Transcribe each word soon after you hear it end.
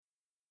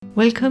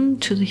Welcome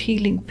to the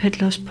Healing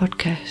Pet Loss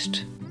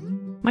podcast.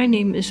 My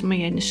name is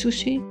Marianne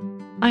Susi.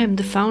 I am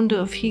the founder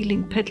of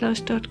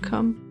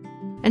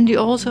HealingPetLoss.com and the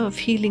author of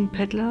Healing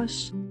Pet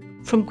Loss,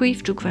 From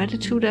Grief to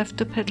Gratitude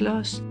After Pet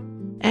Loss,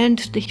 and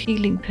the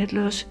Healing Pet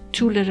Loss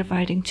 2-letter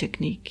writing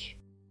technique.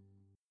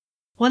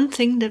 One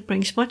thing that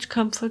brings much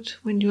comfort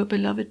when your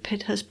beloved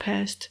pet has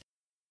passed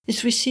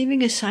is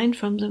receiving a sign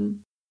from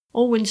them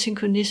or when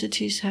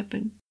synchronicities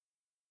happen.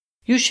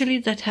 Usually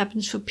that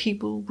happens for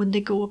people when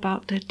they go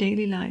about their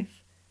daily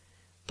life,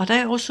 but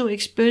I also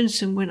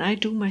experience them when I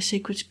do my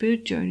sacred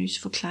spirit journeys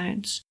for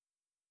clients,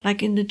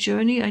 like in the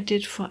journey I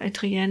did for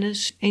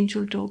Adriana's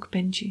angel dog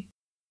Benji.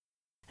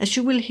 As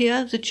you will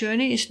hear, the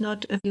journey is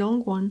not a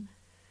long one,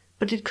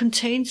 but it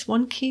contains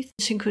one key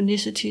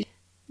synchronicity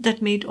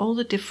that made all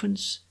the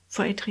difference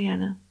for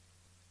Adriana.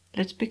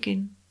 Let's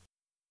begin.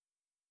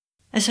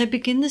 As I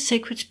begin the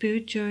sacred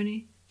spirit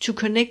journey to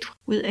connect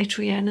with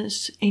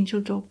Adriana's angel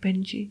dog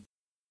Benji,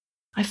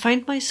 I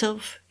find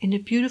myself in a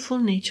beautiful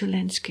nature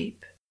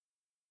landscape.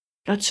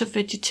 Lots of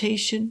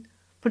vegetation,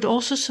 but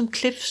also some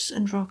cliffs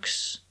and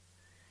rocks.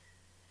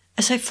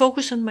 As I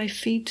focus on my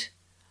feet,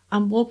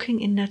 I'm walking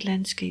in that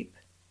landscape.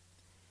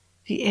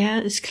 The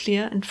air is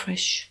clear and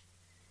fresh.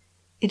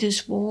 It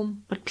is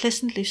warm, but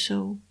pleasantly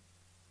so.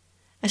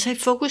 As I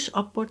focus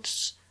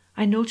upwards,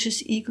 I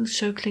notice eagles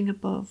circling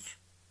above.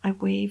 I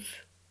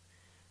wave.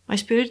 My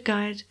spirit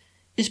guide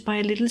is by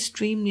a little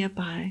stream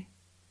nearby.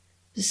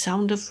 The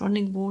sound of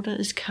running water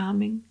is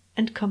calming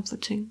and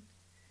comforting.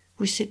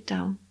 We sit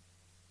down.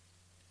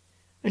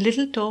 A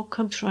little dog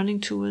comes running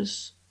to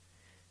us.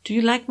 "Do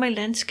you like my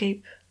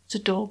landscape?" the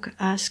dog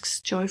asks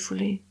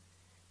joyfully.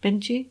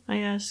 "Benji?" I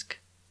ask.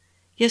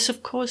 "Yes,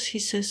 of course," he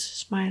says,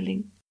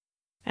 smiling.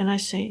 And I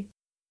say,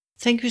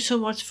 "Thank you so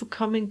much for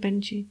coming,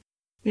 Benji.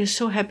 We are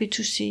so happy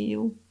to see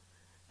you.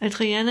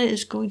 Adriana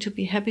is going to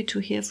be happy to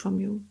hear from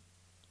you."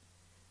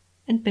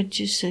 And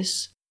Benji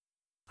says,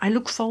 "I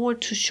look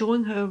forward to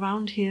showing her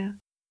around here.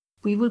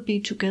 We will be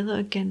together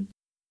again,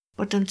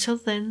 but until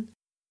then,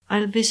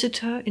 I'll visit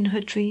her in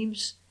her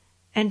dreams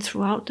and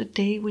throughout the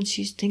day when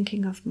she's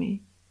thinking of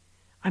me.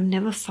 I'm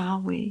never far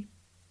away."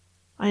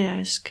 I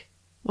ask,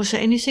 "Was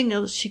there anything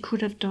else she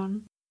could have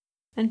done?"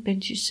 And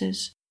Benji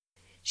says,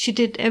 "She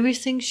did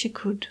everything she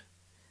could.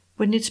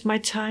 When it's my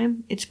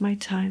time, it's my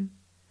time.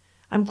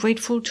 I'm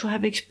grateful to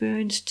have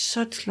experienced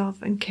such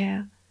love and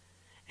care,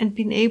 and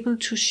been able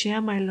to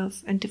share my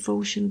love and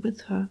devotion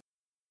with her.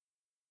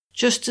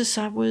 Just as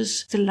I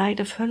was the light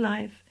of her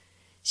life,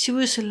 she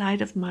was the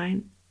light of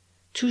mine,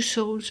 two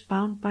souls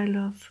bound by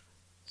love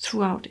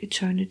throughout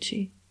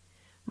eternity.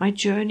 My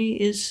journey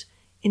is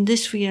in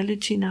this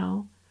reality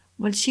now,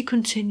 while she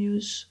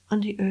continues on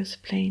the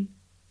earth plane."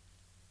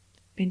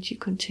 Benji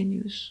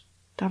continues,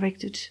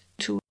 directed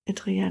to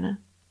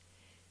Adriana.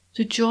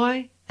 "The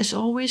joy, as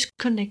always,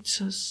 connects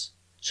us,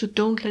 so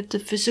don't let the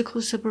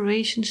physical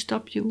separation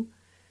stop you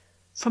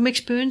from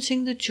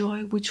experiencing the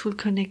joy which will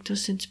connect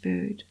us in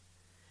spirit.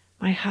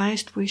 My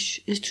highest wish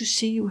is to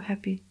see you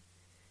happy.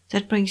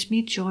 That brings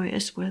me joy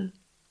as well."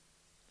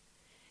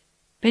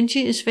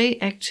 Benji is very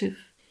active.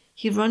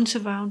 He runs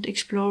around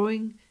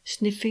exploring,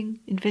 sniffing,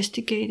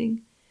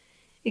 investigating,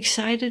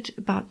 excited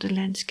about the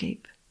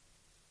landscape.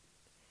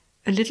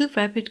 A little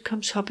rabbit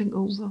comes hopping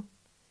over.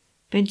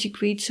 Benji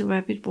greets the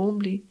rabbit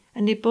warmly,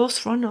 and they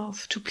both run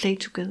off to play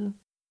together.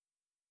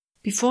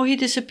 Before he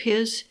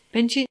disappears,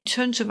 Benji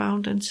turns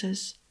around and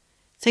says,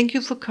 "Thank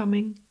you for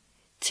coming.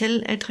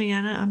 Tell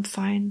Adriana I'm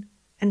fine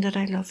and that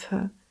I love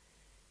her.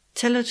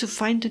 Tell her to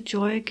find the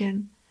joy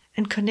again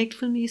and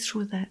connect with me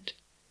through that.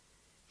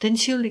 Then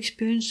she'll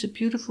experience the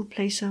beautiful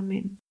place I'm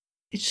in.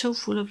 It's so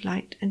full of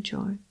light and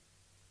joy."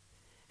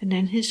 And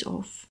then he's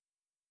off.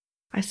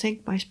 I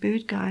thank my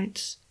spirit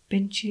guides,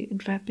 Benji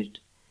and Rabbit,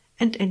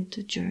 and end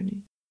the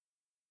journey.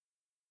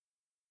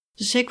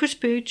 The sacred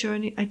spirit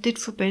journey I did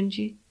for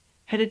Benji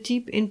had a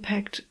deep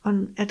impact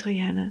on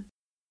Adriana.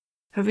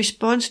 Her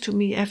response to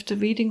me after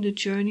reading the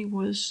journey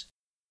was,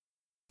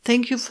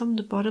 "Thank you from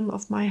the bottom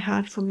of my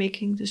heart for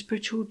making the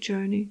spiritual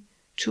journey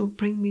to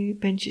bring me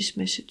Benji's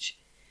message.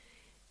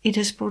 It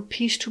has brought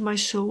peace to my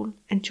soul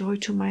and joy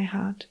to my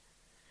heart.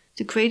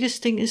 The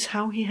greatest thing is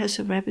how he has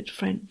a rabbit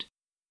friend.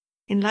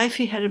 In life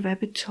he had a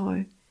rabbit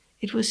toy.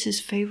 It was his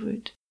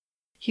favorite.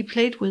 He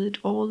played with it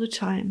all the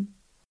time.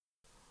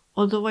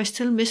 Although I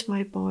still miss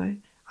my boy,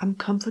 I'm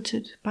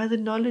comforted by the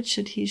knowledge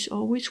that he is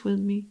always with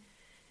me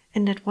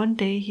and that one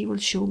day he will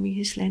show me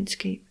his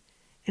landscape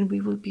and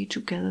we will be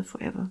together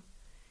forever.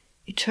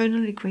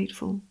 Eternally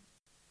grateful,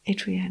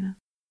 Adriana."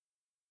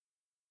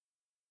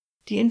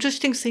 The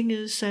interesting thing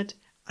is that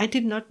I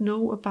did not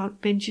know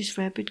about Benji's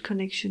rabbit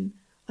connection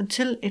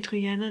until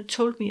Adriana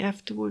told me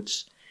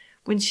afterwards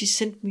when she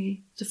sent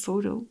me the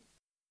photo.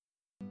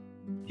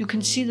 You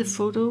can see the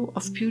photo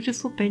of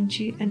beautiful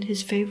Benji and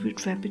his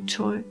favorite rabbit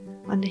toy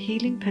on the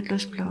Healing Pet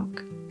Loss blog.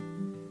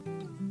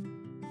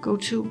 Go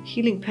to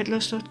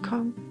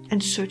HealingPetLoss.com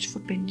and search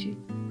for Benji.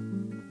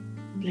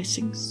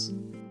 Blessings.